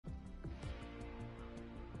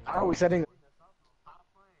How are we setting?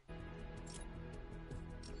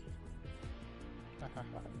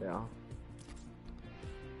 Yeah.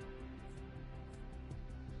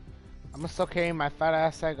 I'm gonna still carry my fat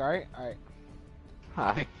ass egg, alright? Alright.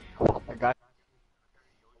 Hi. Oh my god.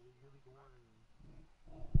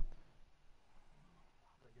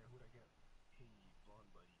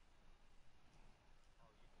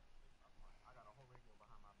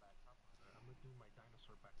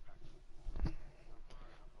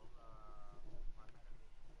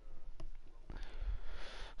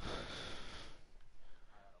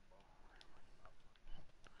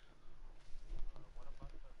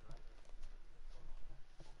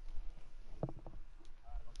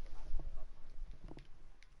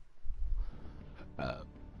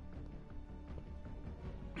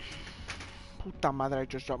 Puta madre, I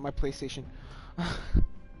just dropped my PlayStation.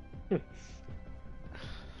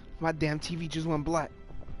 My damn TV just went black.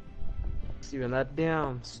 Steven, that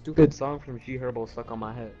damn stupid song from G Herbo stuck on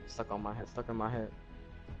my head. Stuck on my head. Stuck in my head.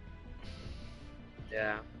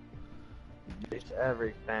 Yeah. Bitch,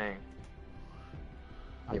 everything.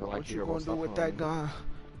 I even like What G you Herbo gonna do stuff with on that me. gun?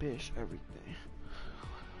 Bitch, everything.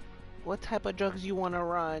 What type of drugs you wanna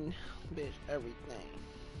run? Bitch, everything.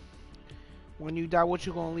 When you die, what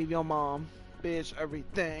you gonna leave your mom? Bitch,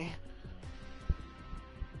 everything.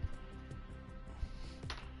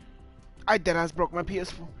 I deadass broke my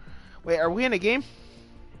PS4. Wait, are we in a game?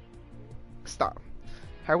 Stop.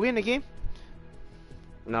 Are we in a game?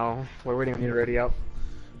 No, we're waiting on you to ready up.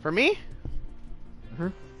 For me?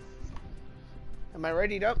 Mhm. Am I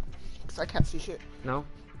readied up? Cause I can't see shit. No.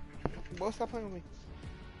 Boy, stop playing with me.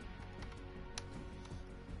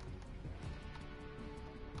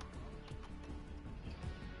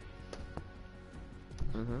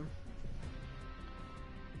 Mhm.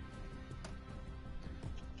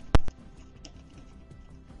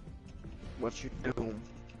 What you do?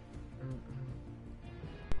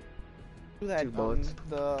 Do that 2 bullets.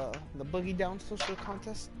 the boogie down social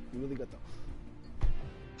contest. You really got though.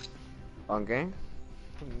 On game?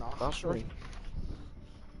 Nah, Stop sure. me.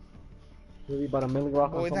 Really about a million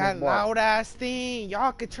rock on Boy, someone's that block. loud ass thing.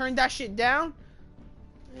 Y'all could turn that shit down.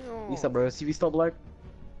 Lisa, bro, is TV still black?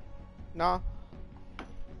 Nah.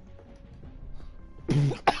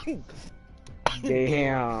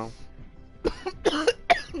 Damn.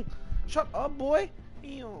 Shut up, boy.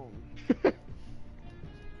 Damn.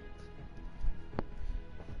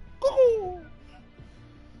 Go.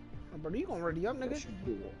 Bro, you gonna ready up, nigga?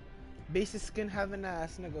 Basic skin having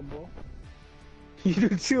ass, nigga, bro. You do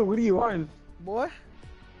too. What do you want? Boy.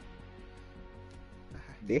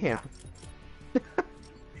 Damn.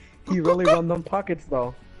 He really run them pockets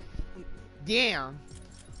though. Damn.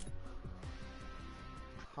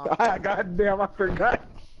 God damn, I forgot.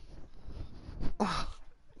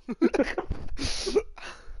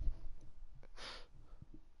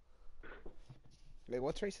 Wait,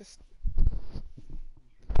 what's racist?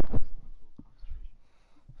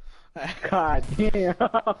 God damn.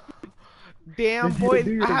 Damn, Did you boy.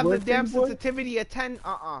 do I your have the work damn thing, boy? sensitivity of 10.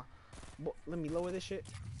 Boy, let me lower this shit.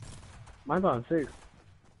 Mine's on 6.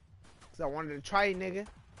 Cause I wanted to try it, nigga.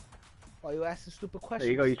 While you asking stupid questions.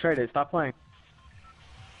 There you go, you tried it. Stop playing.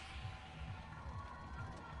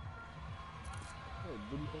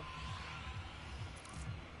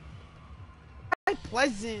 Hi,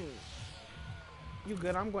 Pleasant. You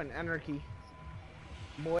good? I'm going anarchy.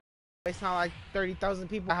 Boy, it's not like 30,000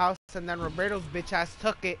 people in the house and then Roberto's bitch ass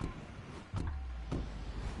took it.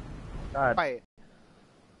 God. Quiet.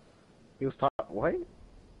 He was talking. What?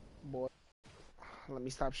 Boy. Let me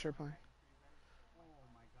stop sure playing.